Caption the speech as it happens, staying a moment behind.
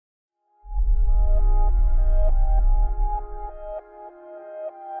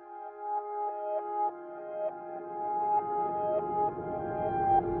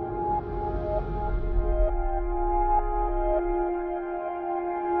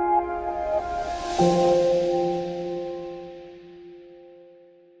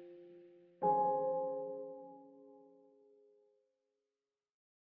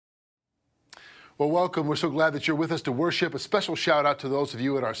Well, welcome. We're so glad that you're with us to worship. A special shout out to those of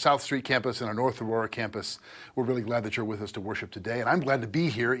you at our South Street campus and our North Aurora campus. We're really glad that you're with us to worship today. And I'm glad to be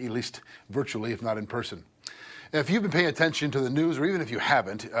here, at least virtually, if not in person. If you've been paying attention to the news, or even if you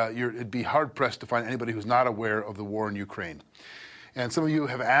haven't, it'd be hard-pressed to find anybody who's not aware of the war in Ukraine. And some of you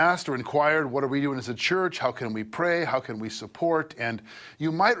have asked or inquired, what are we doing as a church? How can we pray? How can we support? And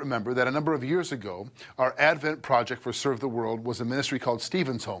you might remember that a number of years ago, our Advent project for Serve the World was a ministry called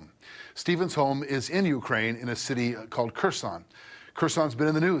Stephen's Home. Stephen's Home is in Ukraine in a city called Kherson. Kherson's been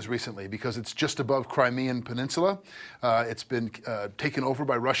in the news recently because it's just above Crimean Peninsula. It's been taken over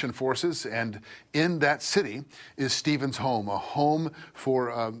by Russian forces, and in that city is Stephen's Home, a home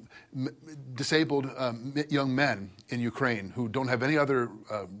for disabled young men in Ukraine who don't have any other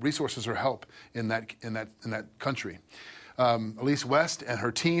resources or help in that country. Elise West and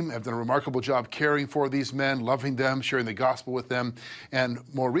her team have done a remarkable job caring for these men, loving them, sharing the gospel with them. And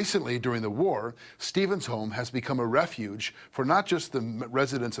more recently, during the war, Stephen's Home has become a refuge for not just the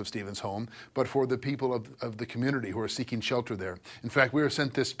residents of Stephen's Home, but for the people of the community who are seeking shelter there. In fact, we were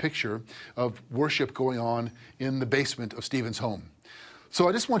sent this picture of worship going on in the basement of Stephen's Home. So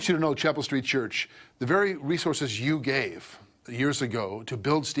I just want you to know, Chapel Street Church, the very resources you gave years ago to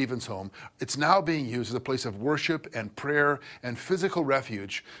build Stephen's Home, it's now being used as a place of worship and prayer and physical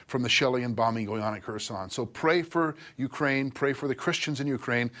refuge from the shelling and bombing going on at Kherson. So pray for Ukraine, pray for the Christians in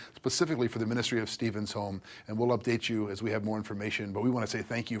Ukraine, specifically for the ministry of Stephen's Home, and we'll update you as we have more information. But we want to say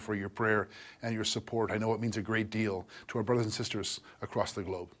thank you for your prayer and your support. I know it means a great deal to our brothers and sisters across the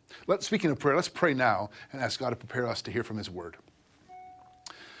globe. Speaking of prayer, let's pray now and ask God to prepare us to hear from His word.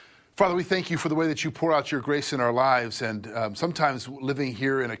 Father, we thank you for the way that you pour out your grace in our lives, and sometimes living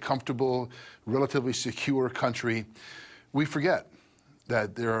here in a comfortable, relatively secure country, we forget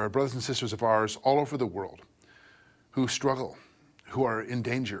that there are brothers and sisters of ours all over the world who struggle, who are in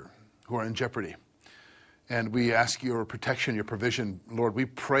danger, who are in jeopardy. And we ask your protection, your provision. Lord, we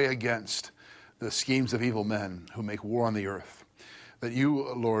pray against the schemes of evil men who make war on the earth. That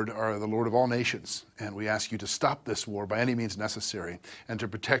you, Lord, are the Lord of all nations, and we ask you to stop this war by any means necessary and to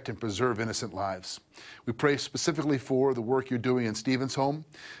protect and preserve innocent lives. We pray specifically for the work you're doing in Stephen's Home,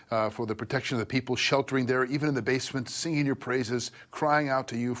 for the protection of the people sheltering there, even in the basement, singing your praises, crying out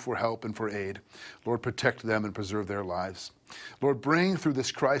to you for help and for aid. Lord, protect them and preserve their lives. Lord, bring through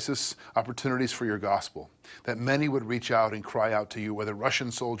this crisis opportunities for your gospel, that many would reach out and cry out to you, whether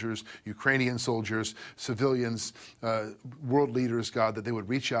Russian soldiers, Ukrainian soldiers, civilians, world leaders, God, that they would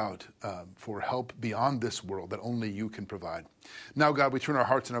reach out for help beyond this world that only you can provide. Now, God, we turn our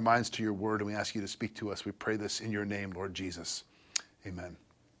hearts and our minds to your word, and we ask you to speak to us. We pray this in your name, Lord Jesus. Amen.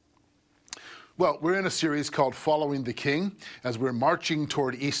 Well, we're in a series called Following the King, as we're marching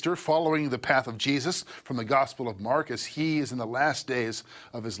toward Easter, following the path of Jesus from the Gospel of Mark as he is in the last days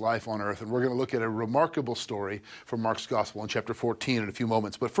of his life on earth. And we're going to look at a remarkable story from Mark's Gospel in chapter 14 in a few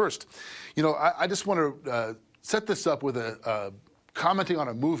moments. But first, I just want to set this up with commenting on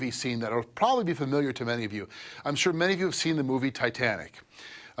a movie scene that will probably be familiar to many of you. I'm sure many of you have seen the movie Titanic.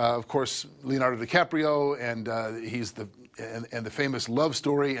 Of course, Leonardo DiCaprio, and he's the famous love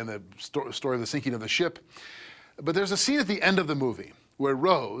story and the story of the sinking of the ship. But there's a scene at the end of the movie where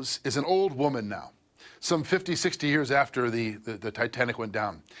Rose is an old woman now, some 50, 60 years after the Titanic went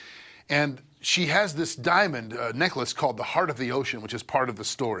down. And she has this diamond necklace called the Heart of the Ocean, which is part of the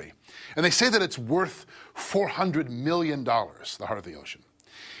story. And they say that it's worth $400 million, the Heart of the Ocean.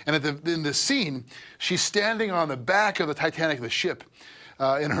 And in the scene, she's standing on the back of the Titanic, the ship,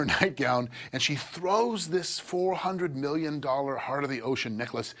 in her nightgown, and she throws this $400 million Heart of the Ocean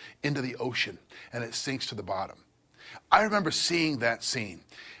necklace into the ocean, and it sinks to the bottom. I remember seeing that scene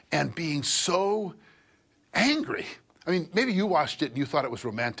and being so angry. I mean, maybe you watched it and you thought it was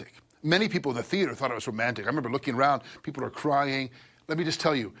romantic. Many people in the theater thought it was romantic. I remember looking around, people are crying. Let me just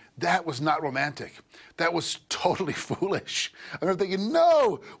tell you, that was not romantic. That was totally foolish. I remember thinking,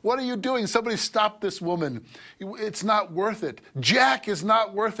 no, what are you doing? Somebody stop this woman. It's not worth it. Jack is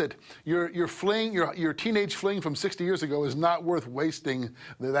not worth it. Your fling, your teenage fling from 60 years ago is not worth wasting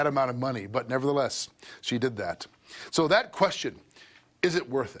that amount of money. But nevertheless, she did that. So that question, is it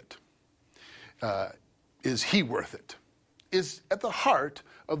worth it? Is he worth it? Is at the heart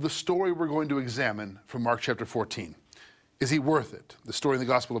of the story we're going to examine from Mark chapter 14. Is he worth it? The story in the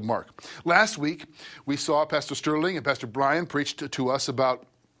Gospel of Mark. Last week, we saw Pastor Sterling and Pastor Brian preach to us about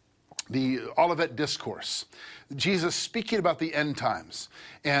the Olivet Discourse, Jesus speaking about the end times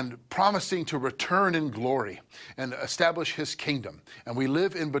and promising to return in glory and establish his kingdom. And we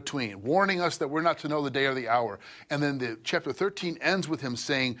live in between, warning us that we're not to know the day or the hour. And then the chapter 13 ends with him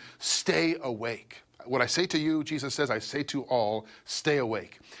saying, stay awake. What I say to you, Jesus says, I say to all, stay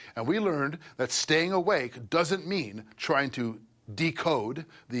awake. And we learned that staying awake doesn't mean trying to decode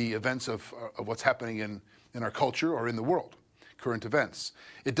the events of what's happening in our culture or in the world. Current events.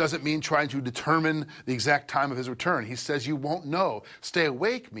 It doesn't mean trying to determine the exact time of his return. He says you won't know. Stay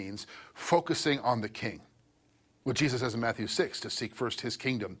awake means focusing on the King. What Jesus says in Matthew 6, to seek first his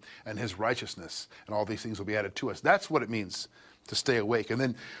kingdom and his righteousness, and all these things will be added to us. That's what it means to stay awake. And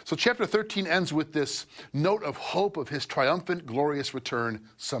then, so chapter 13 ends with this note of hope of his triumphant, glorious return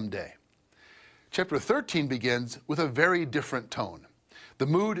someday. Chapter 13 begins with a very different tone. The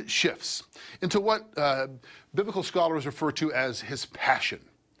mood shifts into what biblical scholars refer to as his passion.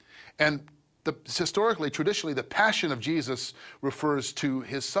 And historically, traditionally, the passion of Jesus refers to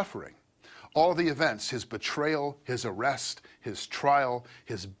his suffering. All the events, his betrayal, his arrest, his trial,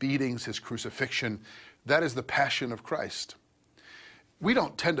 his beatings, his crucifixion, that is the passion of Christ. We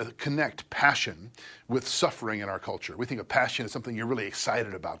don't tend to connect passion with suffering in our culture. We think of passion as something you're really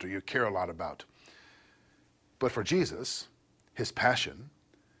excited about or you care a lot about. But for Jesus, his passion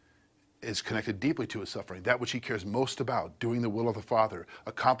is connected deeply to his suffering, that which he cares most about, doing the will of the Father,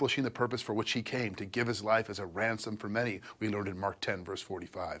 accomplishing the purpose for which he came, to give his life as a ransom for many, we learned in Mark 10, verse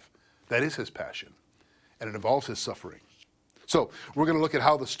 45. That is his passion, and it involves his suffering. So we're going to look at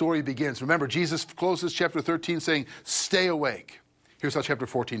how the story begins. Remember, Jesus closes chapter 13 saying, stay awake. Here's how chapter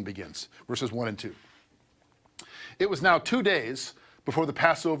 14 begins, verses 1 and 2. It was now 2 days before the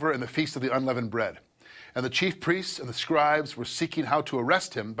Passover and the Feast of the Unleavened Bread. And the chief priests and the scribes were seeking how to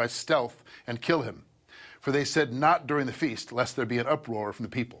arrest him by stealth and kill him. For they said, not during the feast, lest there be an uproar from the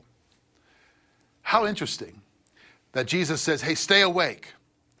people. How interesting that Jesus says, hey, stay awake.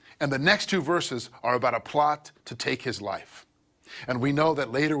 And the next two verses are about a plot to take his life. And we know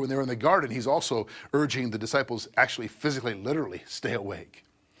that later when they're in the garden, he's also urging the disciples actually physically, literally, stay awake.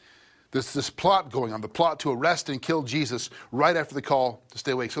 There's this plot going on, the plot to arrest and kill Jesus right after the call to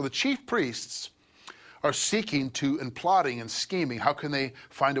stay awake. So the chief priests are seeking to and plotting and scheming. How can they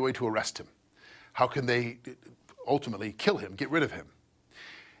find a way to arrest him? How can they ultimately kill him, get rid of him?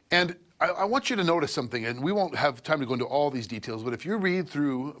 And I want you to notice something, and we won't have time to go into all these details, but if you read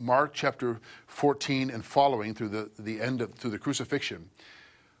through Mark chapter 14 and following through through the crucifixion,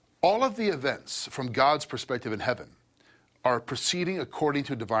 all of the events from God's perspective in heaven are proceeding according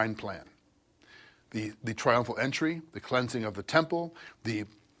to divine plan. The triumphal entry, the cleansing of the temple, the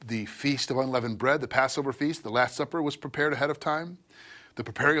Feast of Unleavened Bread, the Passover feast, the Last Supper was prepared ahead of time. The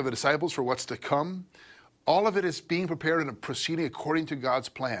preparing of the disciples for what's to come. All of it is being prepared and proceeding according to God's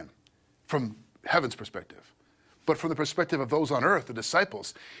plan from heaven's perspective. But from the perspective of those on earth, the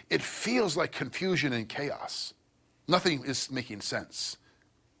disciples, it feels like confusion and chaos. Nothing is making sense.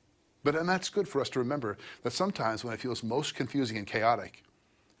 And that's good for us to remember that sometimes when it feels most confusing and chaotic,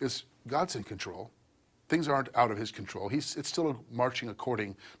 is God's in control. Things aren't out of his control. It's still marching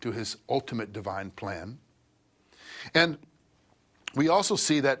according to his ultimate divine plan. And we also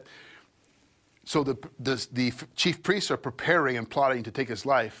see that, so the chief priests are preparing and plotting to take his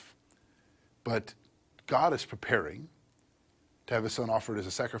life, but God is preparing to have his son offered as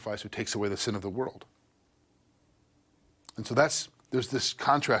a sacrifice who takes away the sin of the world. And so there's this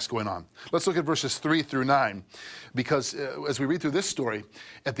contrast going on. Let's look at verses 3 through 9, because as we read through this story,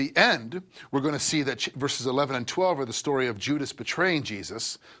 at the end, we're going to see that verses 11 and 12 are the story of Judas betraying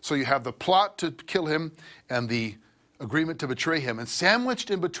Jesus. So you have the plot to kill him and the agreement to betray him. And sandwiched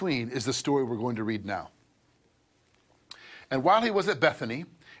in between is the story we're going to read now. And while he was at Bethany,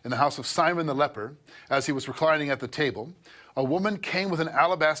 in the house of Simon the leper, as he was reclining at the table, a woman came with an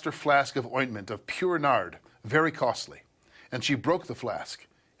alabaster flask of ointment of pure nard, very costly. And she broke the flask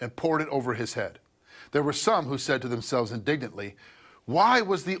and poured it over his head. There were some who said to themselves indignantly, "Why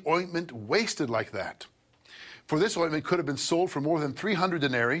was the ointment wasted like that? For this ointment could have been sold for more than 300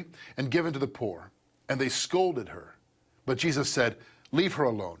 denarii and given to the poor." And they scolded her. But Jesus said, "Leave her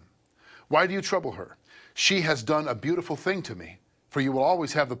alone. Why do you trouble her? She has done a beautiful thing to me. For you will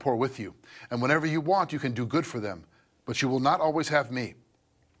always have the poor with you, and whenever you want, you can do good for them. But you will not always have me.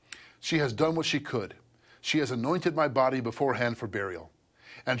 She has done what she could. She has anointed my body beforehand for burial.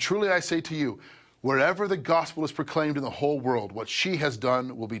 And truly I say to you, wherever the gospel is proclaimed in the whole world, what she has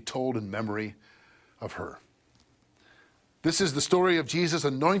done will be told in memory of her." This is the story of Jesus'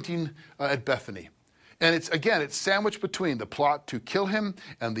 anointing at Bethany. And it's sandwiched between the plot to kill him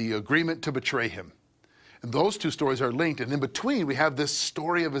and the agreement to betray him. And those two stories are linked. And in between, we have this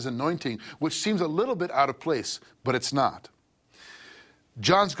story of his anointing, which seems a little bit out of place, but it's not.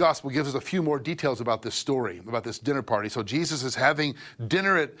 John's gospel gives us a few more details about this story, about this dinner party. So Jesus is having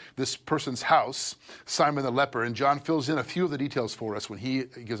dinner at this person's house, Simon the leper, and John fills in a few of the details for us when he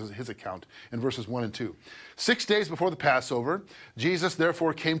gives us his account in verses 1 and 2. 6 days before the Passover, Jesus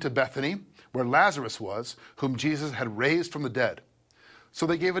therefore came to Bethany, where Lazarus was, whom Jesus had raised from the dead. So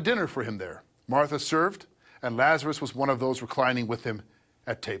they gave a dinner for him there. Martha served, and Lazarus was one of those reclining with him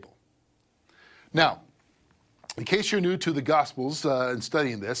at table. Now, in case you're new to the Gospels and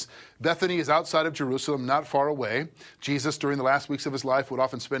studying this, Bethany is outside of Jerusalem, not far away. Jesus, during the last weeks of his life, would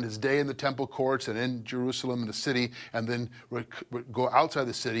often spend his day in the temple courts and in Jerusalem, in the city, and then go outside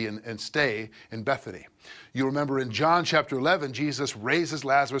the city and stay in Bethany. You remember in John chapter 11, Jesus raises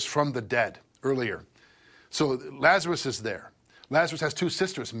Lazarus from the dead earlier. So Lazarus is there. Lazarus has two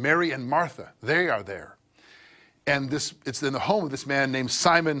sisters, Mary and Martha. They are there. And it's in the home of this man named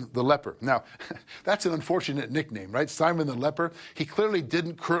Simon the leper. Now, that's an unfortunate nickname, right? Simon the leper. He clearly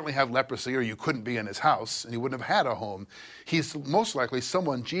didn't currently have leprosy, or you couldn't be in his house, and he wouldn't have had a home. He's most likely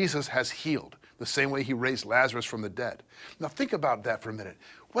someone Jesus has healed, the same way he raised Lazarus from the dead. Now, think about that for a minute.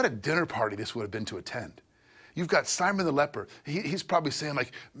 What a dinner party this would have been to attend. You've got Simon the leper. He's probably saying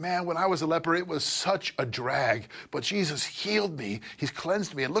like, man, when I was a leper, it was such a drag, but Jesus healed me. He's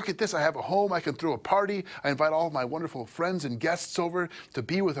cleansed me. And look at this. I have a home. I can throw a party. I invite all of my wonderful friends and guests over to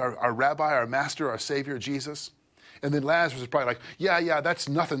be with our rabbi, our master, our savior, Jesus. And then Lazarus is probably like, yeah, that's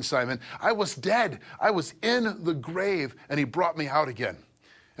nothing, Simon. I was dead. I was in the grave, and he brought me out again.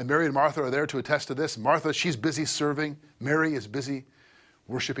 And Mary and Martha are there to attest to this. Martha, she's busy serving. Mary is busy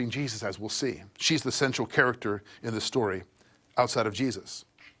worshiping Jesus, as we'll see. She's the central character in the story outside of Jesus.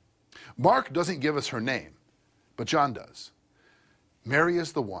 Mark doesn't give us her name, but John does. Mary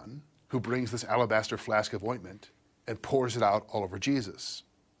is the one who brings this alabaster flask of ointment and pours it out all over Jesus.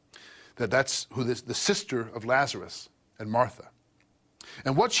 That's who the sister of Lazarus and Martha.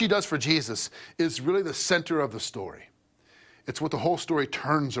 And what she does for Jesus is really the center of the story. It's what the whole story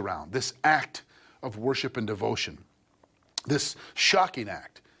turns around, this act of worship and devotion. This shocking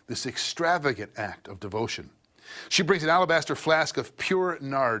act, this extravagant act of devotion. She brings an alabaster flask of pure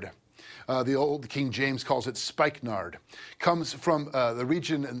nard. The old King James calls it spikenard. Comes from the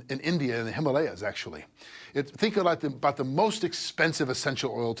region in India, in the Himalayas, actually. Think about the most expensive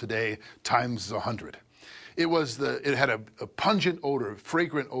essential oil today times 100. It had a pungent odor,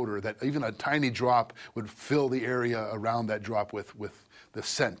 fragrant odor, that even a tiny drop would fill the area around that drop with the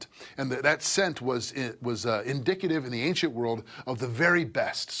scent. And that scent was indicative in the ancient world of the very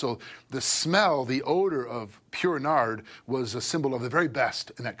best. So the smell, the odor of pure nard was a symbol of the very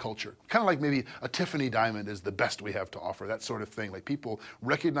best in that culture. Kind of like maybe a Tiffany diamond is the best we have to offer, that sort of thing. Like people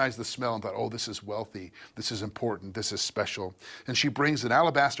recognized the smell and thought, oh, this is wealthy, this is important, this is special. And she brings an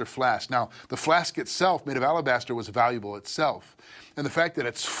alabaster flask. Now, the flask itself, made of alabaster, was valuable itself. And the fact that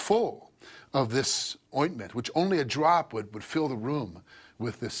it's full of this ointment, which only a drop would fill the room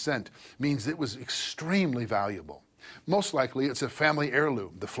with this scent, means it was extremely valuable. Most likely, it's a family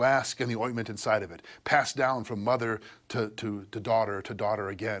heirloom, the flask and the ointment inside of it, passed down from mother to daughter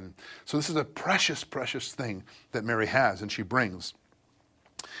again. So this is a precious, precious thing that Mary has and she brings.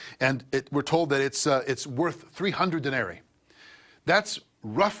 And we're told that it's worth 300 denarii. That's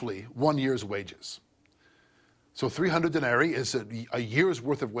roughly 1 year's wages. So 300 denarii is a year's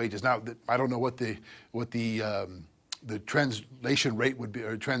worth of wages. Now, I don't know what the translation rate would be,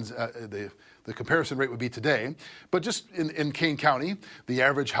 or the comparison rate would be today. But just in Kane County, the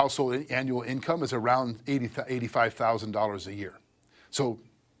average household annual income is around $85,000 a year. So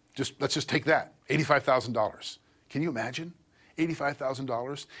let's just take that, $85,000. Can you imagine?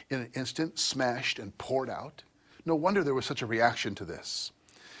 $85,000 in an instant, smashed and poured out? No wonder there was such a reaction to this.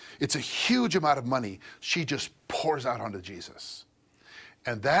 It's a huge amount of money she just pours out onto Jesus.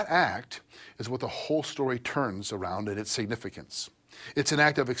 And that act is what the whole story turns around in its significance. It's an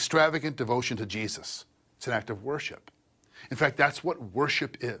act of extravagant devotion to Jesus. It's an act of worship. In fact, that's what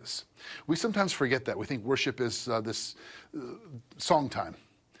worship is. We sometimes forget that. We think worship is this song time.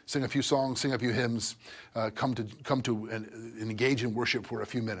 Sing a few songs, sing a few hymns, come to and engage in worship for a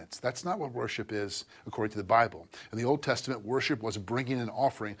few minutes. That's not what worship is according to the Bible. In the Old Testament, worship was bringing an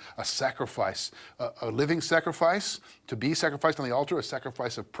offering, a sacrifice, a living sacrifice to be sacrificed on the altar, a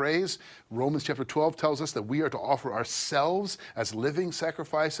sacrifice of praise. Romans chapter 12 tells us that we are to offer ourselves as living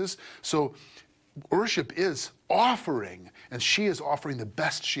sacrifices. So worship is offering, and she is offering the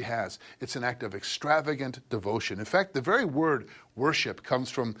best she has. It's an act of extravagant devotion. In fact, the very word worship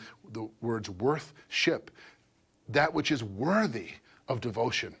comes from the words worth-ship, that which is worthy of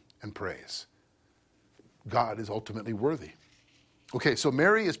devotion and praise. God is ultimately worthy. Okay, so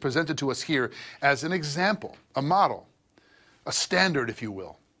Mary is presented to us here as an example, a model, a standard, if you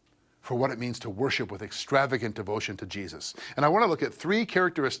will, for what it means to worship with extravagant devotion to Jesus. And I want to look at three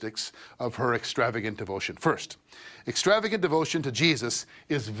characteristics of her extravagant devotion. First, extravagant devotion to Jesus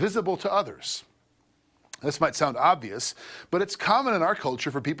is visible to others. This might sound obvious, but it's common in our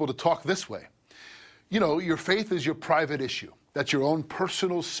culture for people to talk this way. You know, your faith is your private issue. That's your own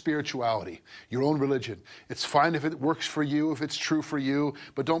personal spirituality, your own religion. It's fine if it works for you, if it's true for you,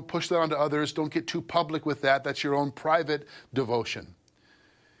 but don't push that onto others. Don't get too public with that. That's your own private devotion.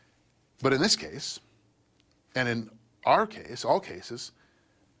 But in this case, and in our case, all cases,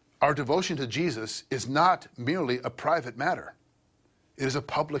 our devotion to Jesus is not merely a private matter. It is a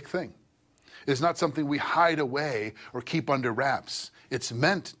public thing. It is not something we hide away or keep under wraps. It's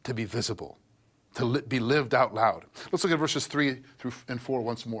meant to be visible, to be lived out loud. Let's look at verses 3 through and 4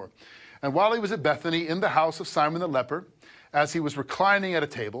 once more. And while he was at Bethany in the house of Simon the leper, as he was reclining at a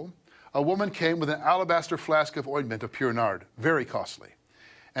table, a woman came with an alabaster flask of ointment of pure nard, very costly.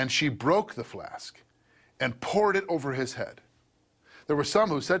 And she broke the flask and poured it over his head. There were some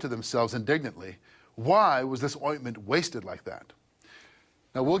who said to themselves indignantly, "Why was this ointment wasted like that?"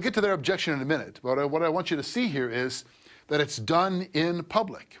 Now, we'll get to their objection in a minute, but what I want you to see here is that it's done in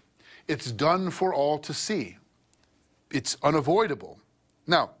public. It's done for all to see. It's unavoidable.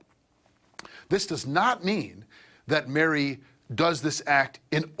 Now, this does not mean that Mary does this act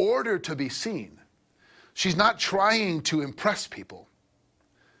in order to be seen. She's not trying to impress people.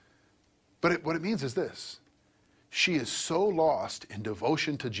 But what it means is this. She is so lost in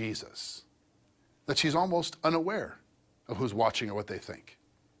devotion to Jesus that she's almost unaware of who's watching or what they think.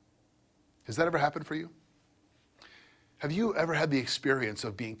 Has that ever happened for you? Have you ever had the experience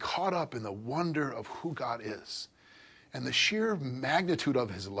of being caught up in the wonder of who God is and the sheer magnitude of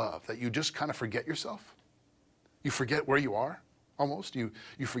his love that you just kind of forget yourself? You forget where you are, almost. You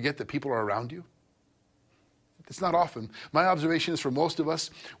forget that people are around you. It's not often. My observation is for most of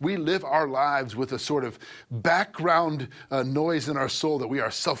us, we live our lives with a sort of background noise in our soul that we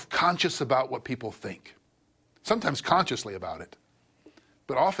are self-conscious about what people think. Sometimes consciously about it.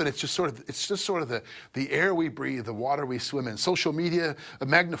 But often it's just sort of the air we breathe, the water we swim in. Social media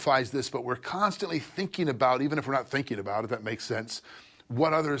magnifies this, but we're constantly thinking about, even if we're not thinking about it, that makes sense,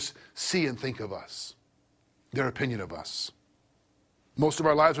 what others see and think of us, their opinion of us. Most of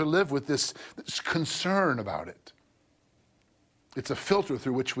our lives are lived with this concern about it. It's a filter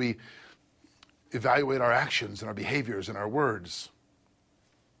through which we evaluate our actions and our behaviors and our words.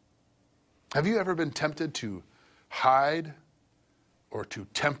 Have you ever been tempted to hide or to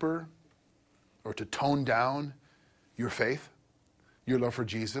temper or to tone down your faith, your love for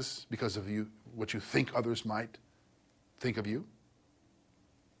Jesus because of what you think others might think of you?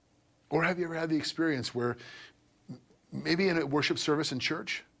 Or have you ever had the experience where maybe in a worship service in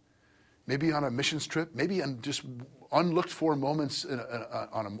church, maybe on a missions trip, maybe in just unlooked for moments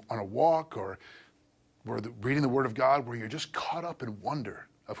on a walk or reading the Word of God, where you're just caught up in wonder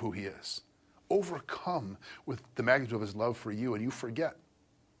of who he is, overcome with the magnitude of his love for you, and you forget,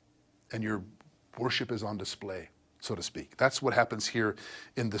 and your worship is on display, so to speak. That's what happens here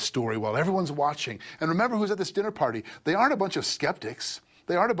in the story while everyone's watching. And remember who's at this dinner party. They aren't a bunch of skeptics.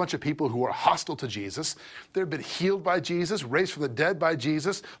 They aren't a bunch of people who are hostile to Jesus. They've been healed by Jesus, raised from the dead by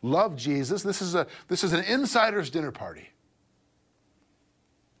Jesus, love Jesus. This is an insider's dinner party.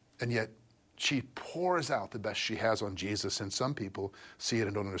 And yet she pours out the best she has on Jesus, and some people see it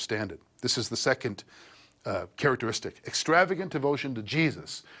and don't understand it. This is the second characteristic. Extravagant devotion to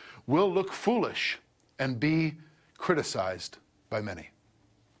Jesus will look foolish and be criticized by many.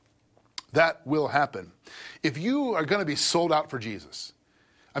 That will happen. If you are going to be sold out for Jesus,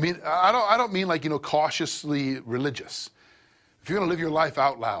 I mean, I don't mean like, cautiously religious. If you're going to live your life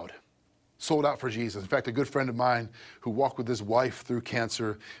out loud, sold out for Jesus. In fact, a good friend of mine who walked with his wife through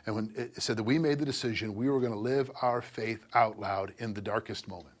cancer, and when it said that we made the decision we were going to live our faith out loud in the darkest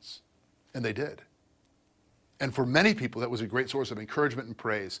moments. And they did. And for many people, that was a great source of encouragement and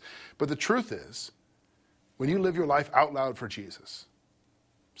praise. But the truth is, when you live your life out loud for Jesus,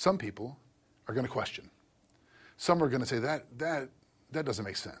 some people are going to question. Some are going to say, that doesn't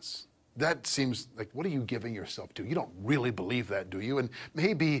make sense. That seems like, what are you giving yourself to? You don't really believe that, do you? And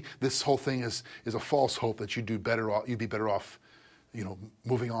maybe this whole thing is a false hope that you'd be better off,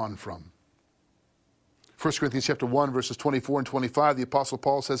 moving on from. 1 Corinthians chapter 1, verses 24 and 25, the Apostle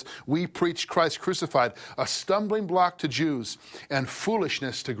Paul says, "We preach Christ crucified, a stumbling block to Jews and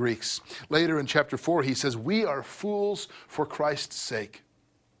foolishness to Greeks." Later in chapter 4, he says, "We are fools for Christ's sake."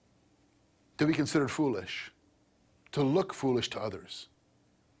 To be considered foolish, to look foolish to others.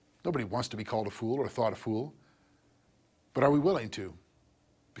 Nobody wants to be called a fool or thought a fool. But are we willing to?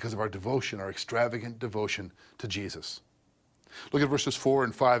 Because of our devotion, our extravagant devotion to Jesus. Look at verses 4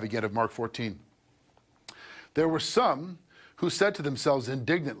 and 5 again of Mark 14. There were some who said to themselves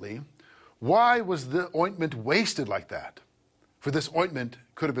indignantly, why was the ointment wasted like that? For this ointment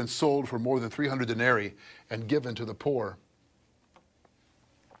could have been sold for more than 300 denarii and given to the poor.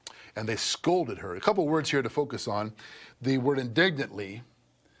 And they scolded her. A couple words here to focus on. The word indignantly.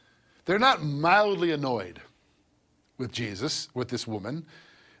 They're not mildly annoyed with Jesus, with this woman.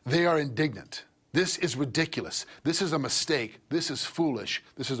 They are indignant. This is ridiculous. This is a mistake. This is foolish.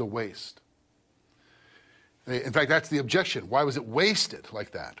 This is a waste. In fact, that's the objection. Why was it wasted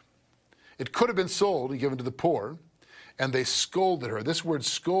like that? It could have been sold and given to the poor, and they scolded her. This word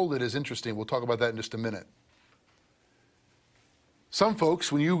scolded is interesting. We'll talk about that in just a minute. Some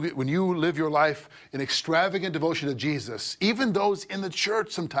folks, when you live your life in extravagant devotion to Jesus, even those in the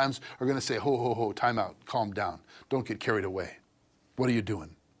church sometimes are going to say, ho, ho, ho, time out, calm down. Don't get carried away. What are you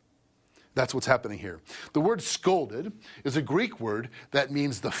doing? That's what's happening here. The word scolded is a Greek word that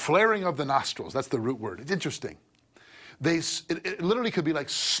means the flaring of the nostrils. That's the root word. It's interesting. It literally could be like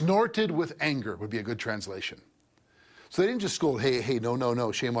snorted with anger would be a good translation. So they didn't just scold, hey,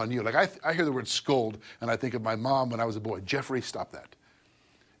 no, shame on you. Like I hear the word scold and I think of my mom when I was a boy. Jeffrey, stop that.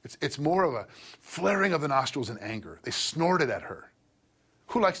 It's more of a flaring of the nostrils in anger. They snorted at her.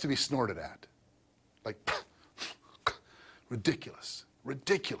 Who likes to be snorted at? Like, ridiculous.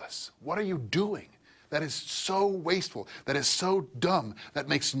 Ridiculous. What are you doing? That is so wasteful. That is so dumb. That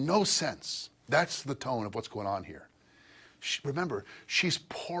makes no sense. That's the tone of what's going on here. Remember, she's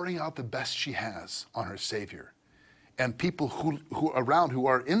pouring out the best she has on her Savior. And people who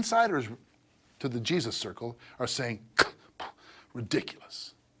are insiders to the Jesus circle are saying,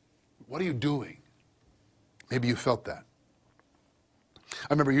 ridiculous. What are you doing? Maybe you felt that. I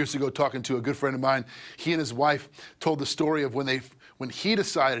remember years ago talking to a good friend of mine. He and his wife told the story of when he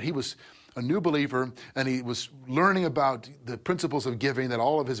decided, he was a new believer and he was learning about the principles of giving, that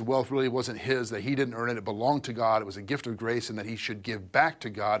all of his wealth really wasn't his, that he didn't earn it, it belonged to God, it was a gift of grace, and that he should give back to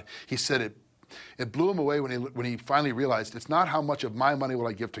God. He said it blew him away when he finally realized it's not how much of my money will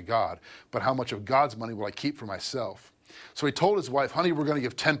I give to God, but how much of God's money will I keep for myself. So he told his wife, honey, we're going to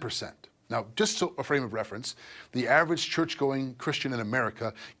give 10%. Now, just so a frame of reference, the average church-going Christian in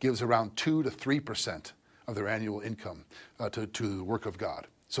America gives around 2 to 3% of their annual income to the work of God.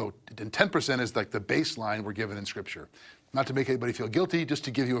 So 10% is like the baseline we're given in Scripture. Not to make anybody feel guilty, just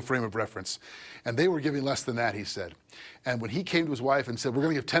to give you a frame of reference. And they were giving less than that, he said. And when he came to his wife and said, we're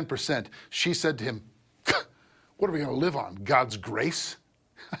going to give 10%, she said to him, what are we going to live on? God's grace?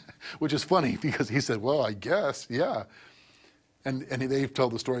 Which is funny because he said, well, I guess, yeah. And they've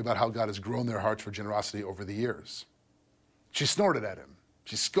told the story about how God has grown their hearts for generosity over the years. She snorted at him.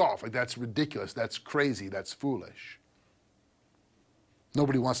 She scoffed, like that's ridiculous, that's crazy, that's foolish.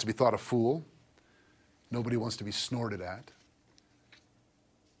 Nobody wants to be thought a fool. Nobody wants to be snorted at.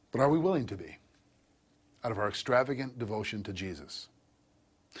 But are we willing to be out of our extravagant devotion to Jesus?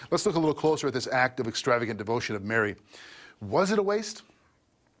 Let's look a little closer at this act of extravagant devotion of Mary. Was it a waste?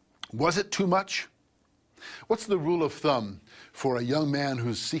 Was it too much? What's the rule of thumb for a young man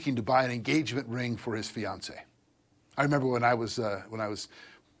who's seeking to buy an engagement ring for his fiancée? I remember when I was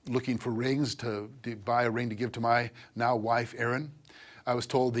looking for rings to buy a ring to give to my now wife, Erin, I was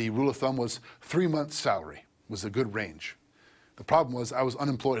told the rule of thumb was 3 months' salary was a good range. The problem was I was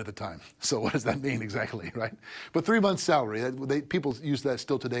unemployed at the time. So what does that mean exactly, right? But 3 months' salary, people use that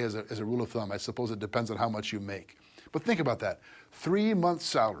still today as a rule of thumb. I suppose it depends on how much you make. But think about that. 3 months'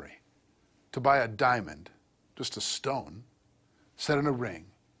 salary to buy a diamond, just a stone, set in a ring.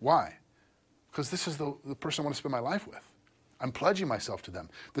 Why? Because this is the person I want to spend my life with. I'm pledging myself to them.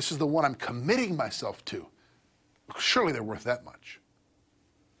 This is the one I'm committing myself to. Surely they're worth that much.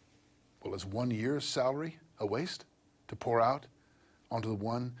 Well, is 1 year's salary a waste to pour out onto the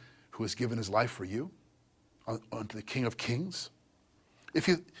one who has given his life for you, onto the King of Kings? If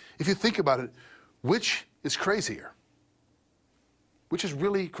you think about it, which is crazier? Which is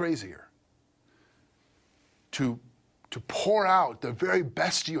really crazier? To pour out the very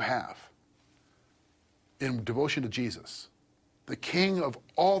best you have in devotion to Jesus, the King of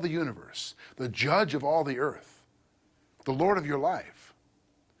all the universe, the Judge of all the earth, the Lord of your life,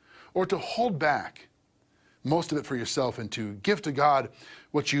 or to hold back most of it for yourself and to give to God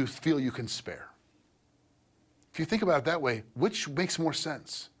what you feel you can spare. If you think about it that way, which makes more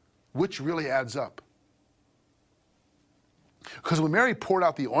sense? Which really adds up? Because when Mary poured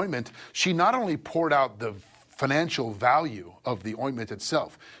out the ointment, she not only poured out the financial value of the ointment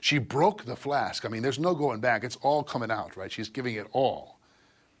itself, she broke the flask. I mean, there's no going back. It's all coming out, right? She's giving it all.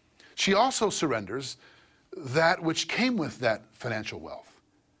 she also surrenders that which came with that financial wealth: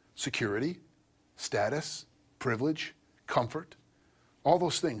 security, status, privilege, comfort, all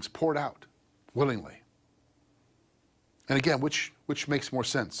those things poured out willingly. And again, which makes more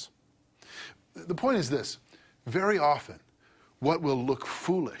sense? The point is this: very often, what will look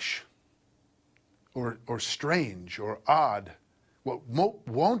foolish or strange or odd, what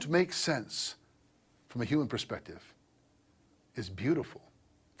won't make sense from a human perspective, is beautiful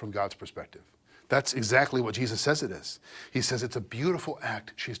from God's perspective. That's exactly what Jesus says it is. He says, it's a beautiful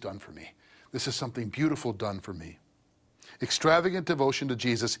act she's done for me. This is something beautiful done for me. Extravagant devotion to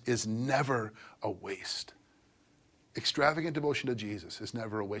Jesus is never a waste. Extravagant devotion to Jesus is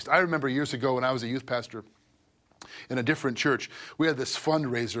never a waste. I remember years ago when I was a youth pastor in a different church, we had this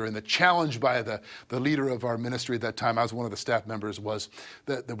fundraiser, and the challenge by the leader of our ministry at that time, I was one of the staff members, was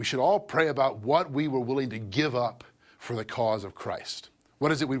that we should all pray about what we were willing to give up for the cause of Christ.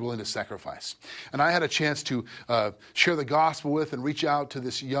 What is it we're willing to sacrifice? And I had a chance to share the gospel with and reach out to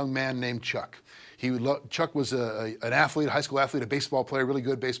this young man named Chuck. Chuck was an athlete, a high school athlete, a baseball player, really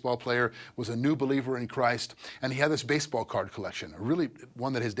good baseball player, was a new believer in Christ, and he had this baseball card collection,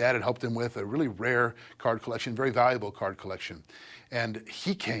 one that his dad had helped him with, a really rare card collection, very valuable card collection. And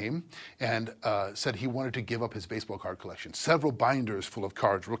he came and said he wanted to give up his baseball card collection. Several binders full of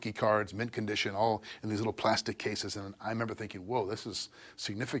cards, rookie cards, mint condition, all in these little plastic cases. And I remember thinking, whoa, this is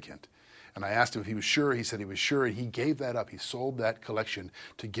significant. And I asked him if he was sure. He said he was sure, and he gave that up. He sold that collection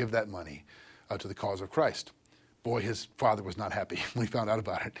to give that money to the cause of Christ. Boy, his father was not happy when he found out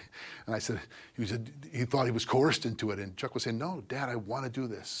about it. And I said, he thought he was coerced into it. And Chuck was saying, no, Dad, I want to do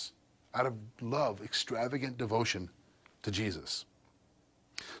this out of love, extravagant devotion to Jesus.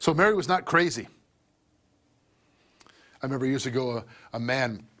 So Mary was not crazy. I remember years ago a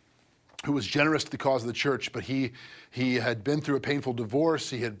man who was generous to the cause of the church, but he had been through a painful divorce.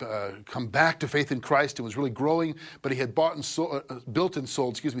 He had come back to faith in Christ and was really growing, but he had built and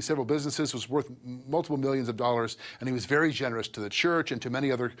sold several businesses, was worth multiple millions of dollars, and he was very generous to the church and to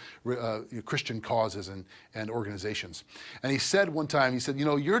many other Christian causes and organizations. And he said one time,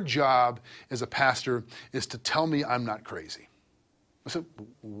 your job as a pastor is to tell me I'm not crazy. I said,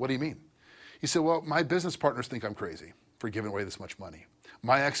 what do you mean? He said, well, my business partners think I'm crazy for giving away this much money.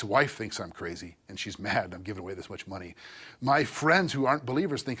 My ex-wife thinks I'm crazy, and she's mad I'm giving away this much money. My friends who aren't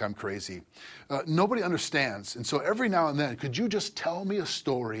believers think I'm crazy. Nobody understands. And so every now and then, could you just tell me a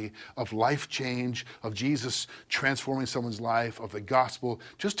story of life change, of Jesus transforming someone's life, of the gospel,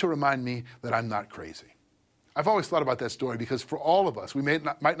 just to remind me that I'm not crazy? I've always thought about that story because for all of us, we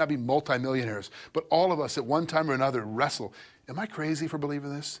might not be multimillionaires, but all of us at one time or another wrestle. Am I crazy for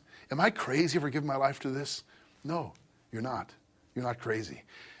believing this? Am I crazy for giving my life to this? No, you're not. You're not crazy.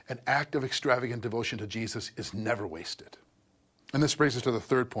 An act of extravagant devotion to Jesus is never wasted. And this brings us to the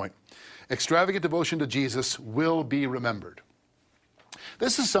third point. Extravagant devotion to Jesus will be remembered.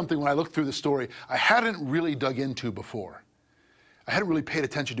 This is something, when I looked through the story, I hadn't really dug into before. I hadn't really paid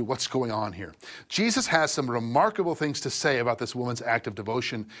attention to what's going on here. Jesus has some remarkable things to say about this woman's act of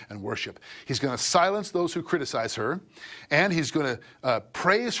devotion and worship. He's going to silence those who criticize her, and he's going to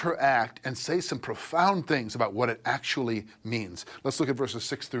praise her act and say some profound things about what it actually means. Let's look at verses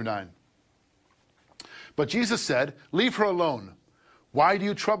 6 through 9. But Jesus said, "Leave her alone. Why do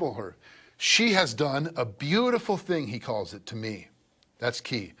you trouble her? She has done a beautiful thing," he calls it, to me. That's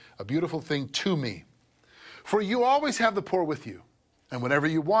key. A beautiful thing to me. "For you always have the poor with you, and whenever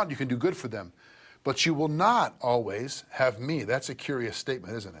you want, you can do good for them. But you will not always have me." That's a curious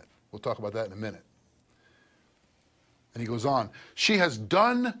statement, isn't it? We'll talk about that in a minute. And he goes on, "She has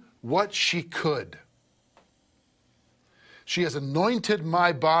done what she could. She has anointed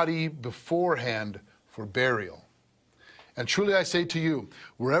my body beforehand for burial. And truly I say to you,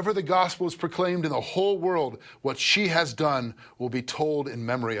 wherever the gospel is proclaimed in the whole world, what she has done will be told in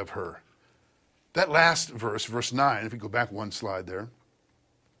memory of her." That last verse, verse 9, if we go back one slide there,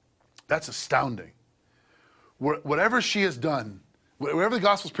 that's astounding. Whatever she has done, wherever the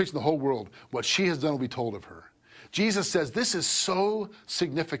gospel is preached in the whole world, what she has done will be told of her. Jesus says, this is so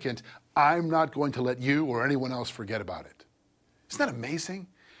significant, I'm not going to let you or anyone else forget about it. Isn't that amazing?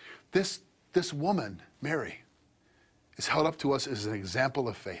 This woman, Mary, is held up to us as an example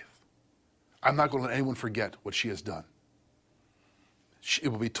of faith. I'm not going to let anyone forget what she has done. It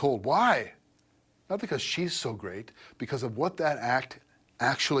will be told. Why? Not because she's so great, because of what that act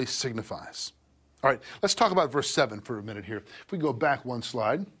actually signifies. All right, let's talk about verse 7 for a minute here. If we go back one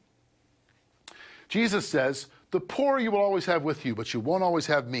slide. Jesus says, "The poor you will always have with you, but you won't always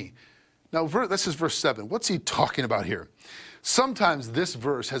have me." Now, this is verse 7. What's he talking about here? Sometimes this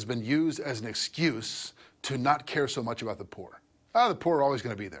verse has been used as an excuse to not care so much about the poor. The poor are always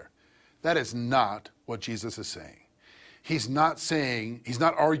going to be there. That is not what Jesus is saying. He's not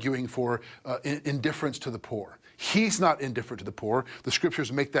arguing for indifference to the poor. He's not indifferent to the poor. The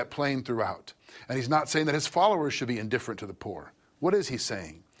scriptures make that plain throughout. And he's not saying that his followers should be indifferent to the poor. What is he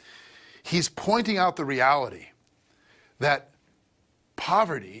saying? He's pointing out the reality that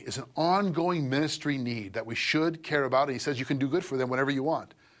poverty is an ongoing ministry need that we should care about. And he says you can do good for them whenever you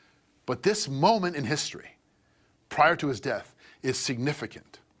want. But this moment in history, prior to his death, is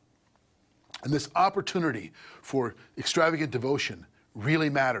significant. And this opportunity for extravagant devotion really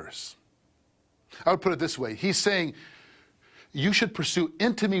matters. I would put it this way. He's saying you should pursue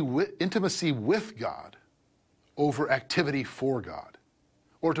intimacy with God over activity for God.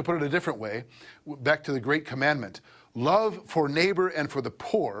 Or to put it a different way, back to the great commandment, love for neighbor and for the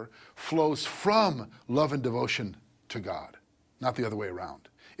poor flows from love and devotion to God, not the other way around.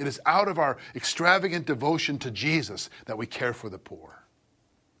 It is out of our extravagant devotion to Jesus that we care for the poor.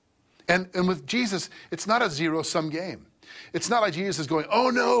 And with Jesus, it's not a zero-sum game. It's not like Jesus is going, oh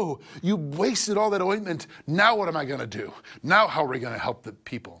no, you wasted all that ointment. Now what am I going to do? Now how are we going to help the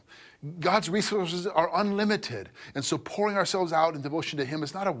people? God's resources are unlimited. And so pouring ourselves out in devotion to him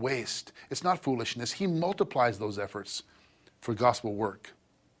is not a waste. It's not foolishness. He multiplies those efforts for gospel work.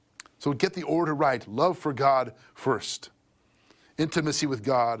 So get the order right. Love for God first. Intimacy with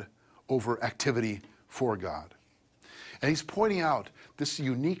God over activity for God. And he's pointing out this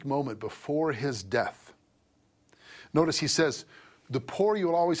unique moment before his death. Notice he says, the poor you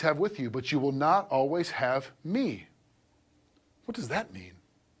will always have with you, but you will not always have me. What does that mean?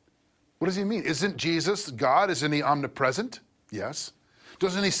 What does he mean? Isn't Jesus God? Isn't he omnipresent? Yes.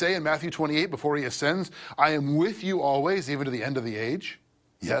 Doesn't he say in Matthew 28, before he ascends, I am with you always, even to the end of the age?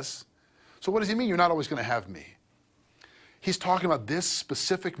 Yes. So what does he mean? You're not always going to have me. He's talking about this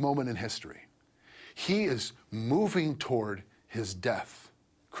specific moment in history. He is moving toward his death,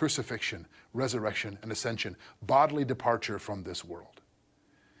 crucifixion, resurrection, and ascension, bodily departure from this world.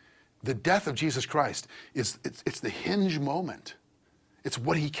 The death of Jesus Christ it's the hinge moment. It's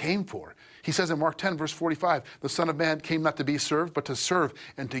what he came for. He says in Mark 10, verse 45, the Son of Man came not to be served, but to serve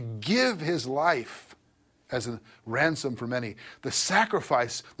and to give his life as a ransom for many. The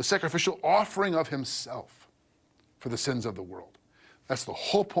sacrifice, the sacrificial offering of himself for the sins of the world. That's the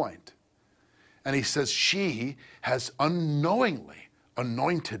whole point. And he says, she has unknowingly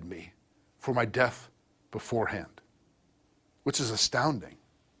anointed me for my death beforehand, which is astounding.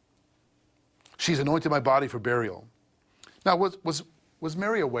 She's anointed my body for burial. Now, was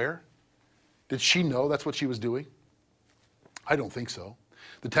Mary aware? Did she know that's what she was doing? I don't think so.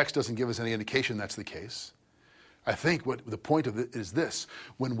 The text doesn't give us any indication that's the case. I think what the point of it is this.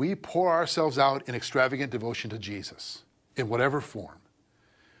 When we pour ourselves out in extravagant devotion to Jesus, in whatever form,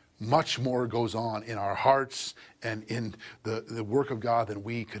 much more goes on in our hearts and in the work of God than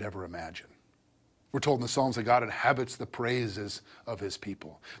we could ever imagine. We're told in the Psalms that God inhabits the praises of his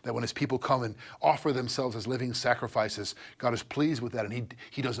people. That when his people come and offer themselves as living sacrifices, God is pleased with that, and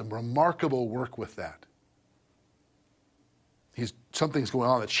he does a remarkable work with that. Something's going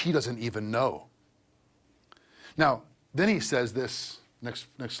on that she doesn't even know. Now, then he says this, next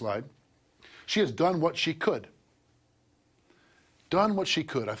slide. She has done what she could. Done what she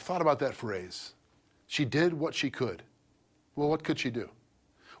could. I've thought about that phrase. She did what she could. Well, what could she do?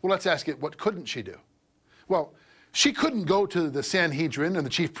 Well, let's ask it, what couldn't she do? Well, she couldn't go to the Sanhedrin and the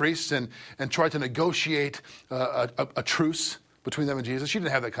chief priests and try to negotiate a truce between them and Jesus. She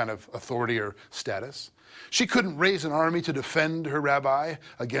didn't have that kind of authority or status. She couldn't raise an army to defend her rabbi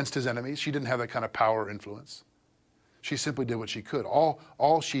against his enemies. She didn't have that kind of power or influence. She simply did what she could.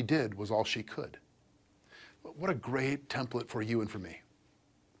 All she did was all she could. What a great template for you and for me.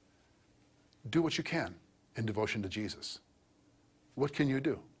 Do what you can in devotion to Jesus. What can you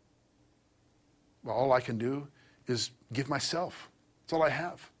do? Well, all I can do is give myself. That's all I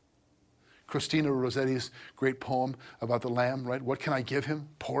have. Christina Rossetti's great poem about the Lamb, right? What can I give him,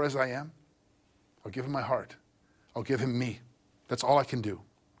 poor as I am? I'll give him my heart. I'll give him me. That's all I can do.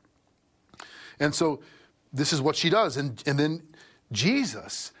 And so this is what she does. And then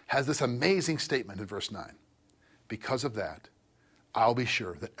Jesus has this amazing statement in verse 9. Because of that, I'll be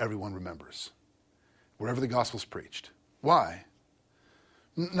sure that everyone remembers wherever the gospel's preached. Why?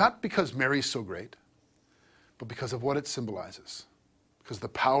 Not because Mary's so great, but because of what it symbolizes. Because of the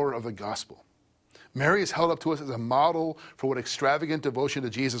power of the gospel. Mary is held up to us as a model for what extravagant devotion to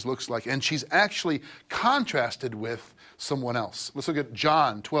Jesus looks like, and she's actually contrasted with someone else. Let's look at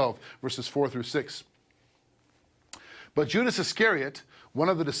John 12, verses 4 through 6. But Judas Iscariot, one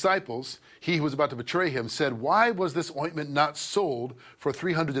of the disciples, he who was about to betray him, said, why was this ointment not sold for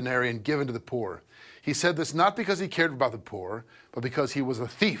 300 denarii and given to the poor? He said this not because he cared about the poor, but because he was a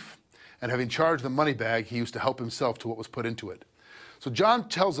thief And having charged the money bag, he used to help himself to what was put into it. So John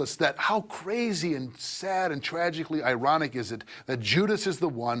tells us that how crazy and sad and tragically ironic is it that Judas is the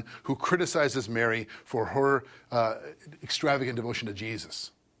one who criticizes Mary for her extravagant devotion to Jesus.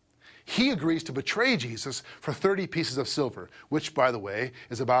 He agrees to betray Jesus for 30 pieces of silver, which, by the way,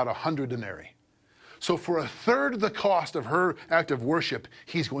 is about 100 denarii. So for a third of the cost of her act of worship,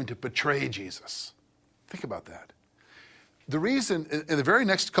 he's going to betray Jesus. Think about that. The reason, in the very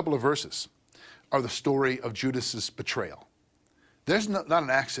next couple of verses, are the story of Judas's betrayal. There's not an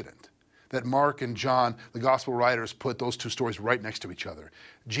accident that Mark and John, the gospel writers, put those two stories right next to each other.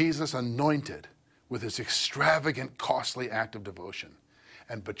 Jesus anointed with his extravagant, costly act of devotion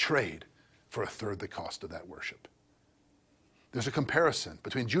and betrayed for a third the cost of that worship. There's a comparison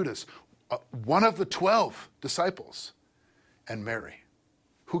between Judas, one of the 12 disciples, and Mary.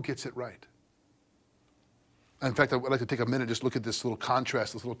 Who gets it right? In fact, I would like to take a minute and just look at this little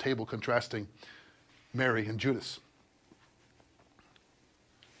contrast, this little table contrasting Mary and Judas.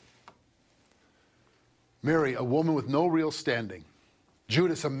 Mary, a woman with no real standing.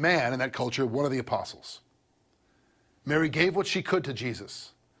 Judas, a man in that culture, one of the apostles. Mary gave what she could to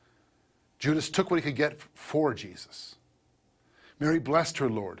Jesus. Judas took what he could get for Jesus. Mary blessed her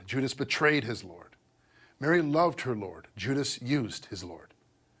Lord. Judas betrayed his Lord. Mary loved her Lord. Judas used his Lord.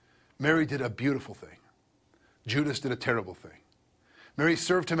 Mary did a beautiful thing. Judas did a terrible thing. Mary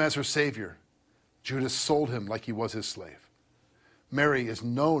served him as her Savior. Judas sold him like he was his slave. Mary is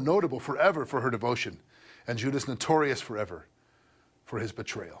notable forever for her devotion, and Judas notorious forever for his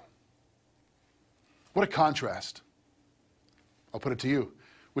betrayal. What a contrast. I'll put it to you.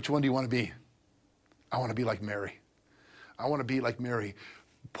 Which one do you want to be? I want to be like Mary. I want to be like Mary,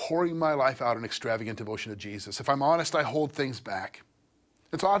 pouring my life out in extravagant devotion to Jesus. If I'm honest, I hold things back.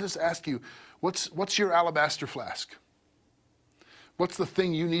 And so I'll just ask you, what's your alabaster flask? What's the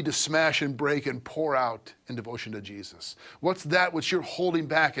thing you need to smash and break and pour out in devotion to Jesus? What's that which you're holding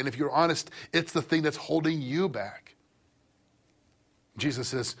back? And if you're honest, it's the thing that's holding you back. Jesus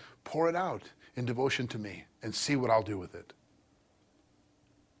says, pour it out in devotion to me and see what I'll do with it.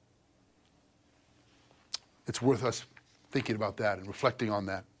 It's worth us thinking about that and reflecting on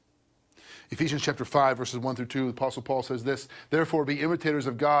that. Ephesians chapter 5, verses 1 through 2, the Apostle Paul says this, "Therefore be imitators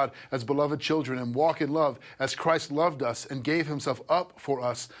of God as beloved children and walk in love as Christ loved us and gave himself up for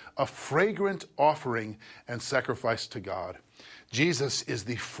us, a fragrant offering and sacrifice to God." Jesus is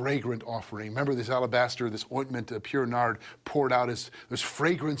the fragrant offering. Remember this alabaster, this ointment of pure nard poured out. There's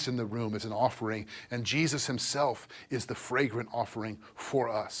fragrance in the room as an offering. And Jesus himself is the fragrant offering for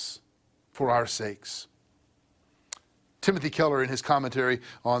us, for our sakes. Timothy Keller, in his commentary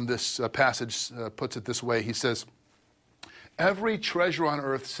on this passage, puts it this way. He says, "Every treasure on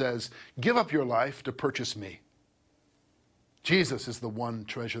earth says, 'Give up your life to purchase me.' Jesus is the one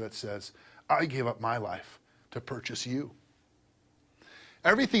treasure that says, 'I gave up my life to purchase you.'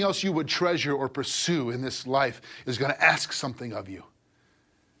 Everything else you would treasure or pursue in this life is going to ask something of you,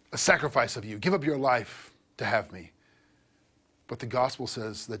 a sacrifice of you. Give up your life to have me. But the gospel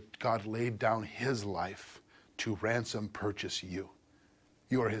says that God laid down his life to ransom purchase you.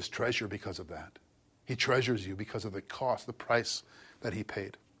 You are his treasure because of that. He treasures you because of the cost, the price that he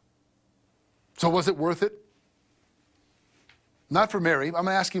paid. So was it worth it? Not for Mary. I'm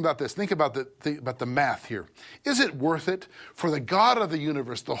asking about this. Think about the math here. Is it worth it for the God of the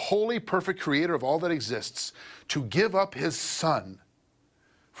universe, the holy, perfect creator of all that exists, to give up his son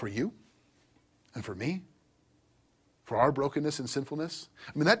for you and for me? For our brokenness and sinfulness?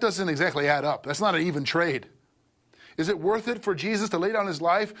 I mean, that doesn't exactly add up. That's not an even trade. Is it worth it for Jesus to lay down his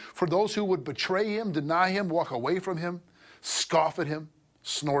life for those who would betray him, deny him, walk away from him, scoff at him,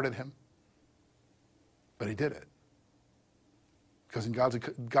 snort at him? But he did it. Because in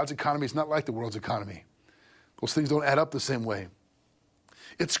God's economy is not like the world's economy. Those things don't add up the same way.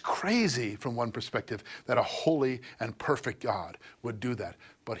 It's crazy from one perspective that a holy and perfect God would do that,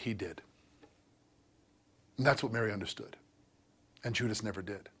 but he did. And that's what Mary understood. And Judas never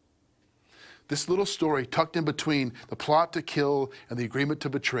did. This little story tucked in between the plot to kill and the agreement to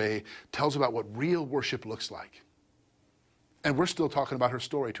betray tells about what real worship looks like. And we're still talking about her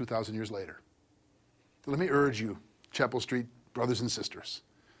story 2,000 years later. So let me urge you, Chapel Street brothers and sisters,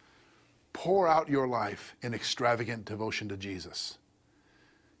 pour out your life in extravagant devotion to Jesus.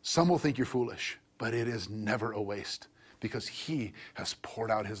 Some will think you're foolish, but it is never a waste because he has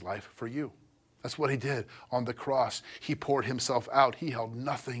poured out his life for you. That's what he did on the cross. He poured himself out. He held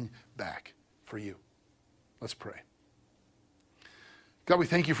nothing back for you. Let's pray. God, we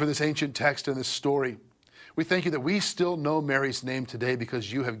thank you for this ancient text and this story. We thank you that we still know Mary's name today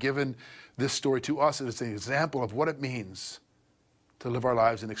because you have given this story to us as an example of what it means to live our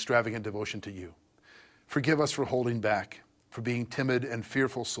lives in extravagant devotion to you. Forgive us for holding back, for being timid and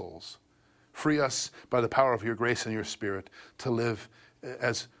fearful souls. Free us by the power of your grace and your Spirit to live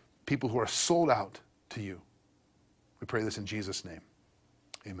as people who are sold out to you. We pray this in Jesus' name.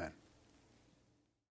 Amen.